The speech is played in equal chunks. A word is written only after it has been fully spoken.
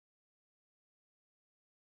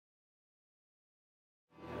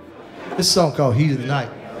This song called Heat of the Night.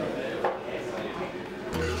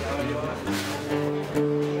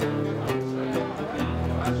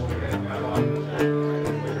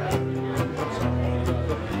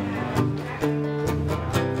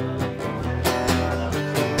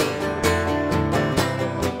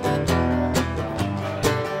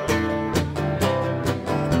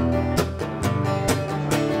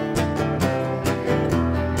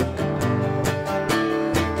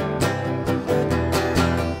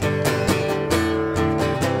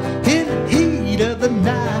 Of the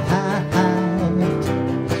night,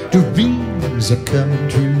 dreams are coming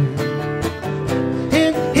true.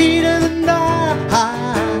 In the heat of the night,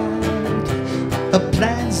 a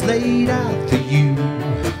plan's laid out for you.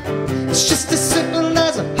 It's just as simple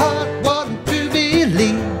as a heart wanting to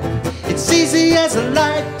believe. It's easy as a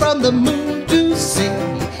light from the moon to see.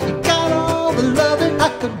 You got all the loving I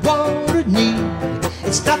could want or need.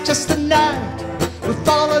 It's not just a night we're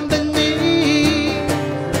falling beneath.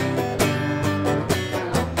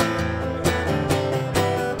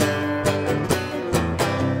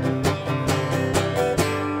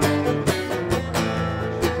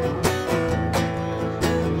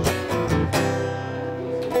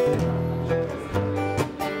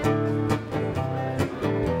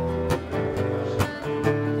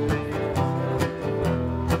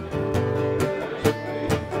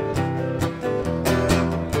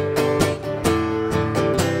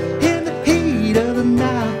 Of the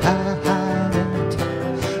night,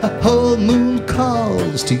 a whole moon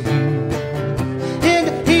calls to you. In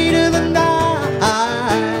the heat of the night,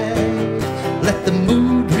 let the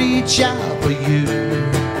mood reach out for you.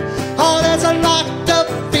 Oh, there's a locked up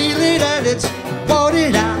feeling and it's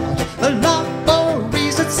wanted out. A lot more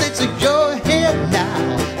reasons it's in your head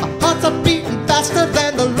now. Our hearts are beating faster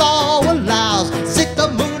than the law allows. See the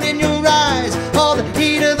moon in your eyes, oh, the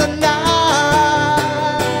heat of the night.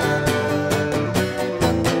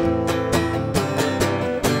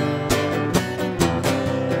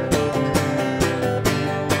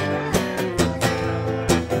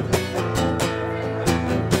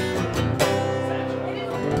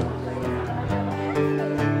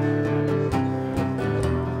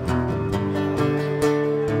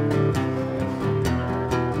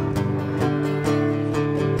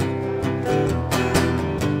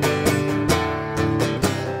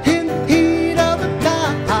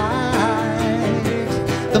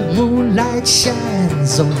 Moonlight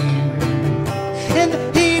shines on you. In the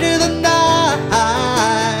heat of the night,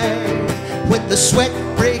 when the sweat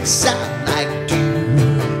breaks out like dew,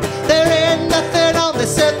 there ain't nothing on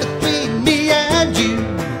this earth between me and you.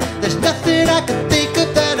 There's nothing I could think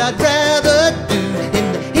of that I'd rather do.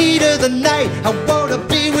 In the heat of the night, I wanna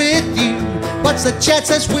be with you. What's the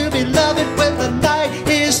chances we'll be loving when the night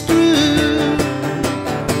is through?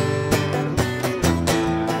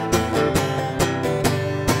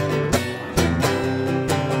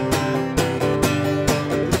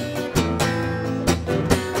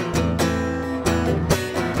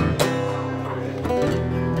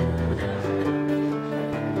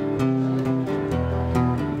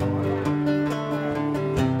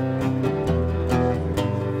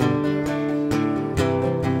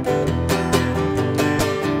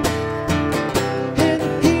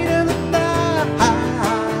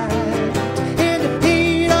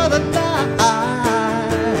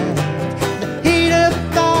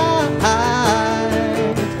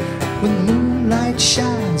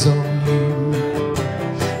 Shines on you.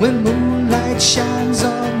 When moonlight shines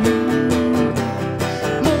on you.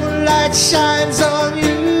 Moonlight shines on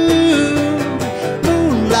you.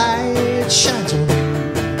 Moonlight shines on you.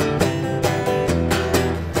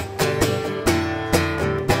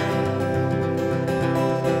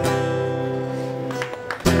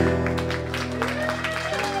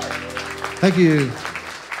 Thank you.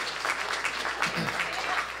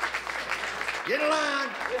 Get in line.